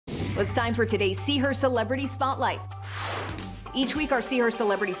Well, it's time for today's SeeHer Celebrity Spotlight. Each week, our SeeHer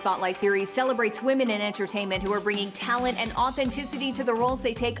Celebrity Spotlight series celebrates women in entertainment who are bringing talent and authenticity to the roles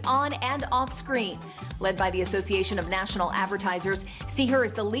they take on and off screen. Led by the Association of National Advertisers, SeeHer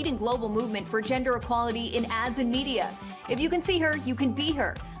is the leading global movement for gender equality in ads and media. If you can see her, you can be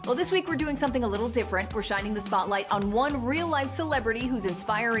her. Well, this week we're doing something a little different. We're shining the spotlight on one real-life celebrity who's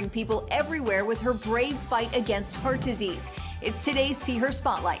inspiring people everywhere with her brave fight against heart disease. It's today's SeeHer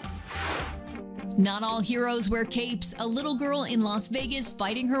Spotlight. Not all heroes wear capes. A little girl in Las Vegas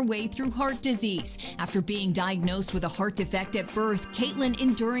fighting her way through heart disease. After being diagnosed with a heart defect at birth, Caitlin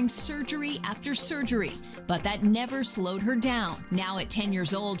enduring surgery after surgery. But that never slowed her down. Now at 10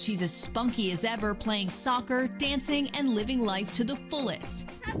 years old, she's as spunky as ever, playing soccer, dancing, and living life to the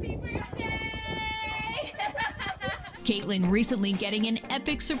fullest. Happy birthday! Caitlin recently getting an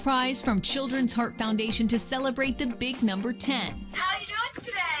epic surprise from Children's Heart Foundation to celebrate the big number 10. How are you doing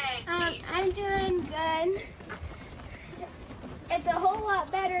today? I'm doing good. It's a whole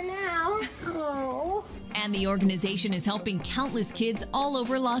lot better now. Oh. And the organization is helping countless kids all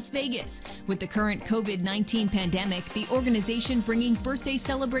over Las Vegas. With the current COVID-19 pandemic, the organization bringing birthday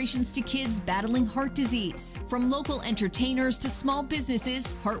celebrations to kids battling heart disease. From local entertainers to small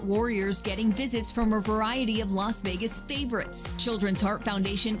businesses, Heart Warriors getting visits from a variety of Las Vegas favorites. Children's Heart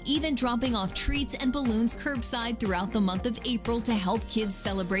Foundation even dropping off treats and balloons curbside throughout the month of April to help kids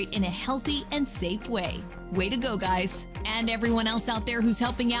celebrate in a healthy and safe way. Way to go, guys. And everyone else out there who's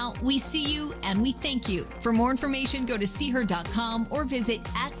helping out, we see you and we thank you. For more information, go to SeeHer.com or visit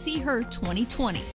 @SeeHer2020.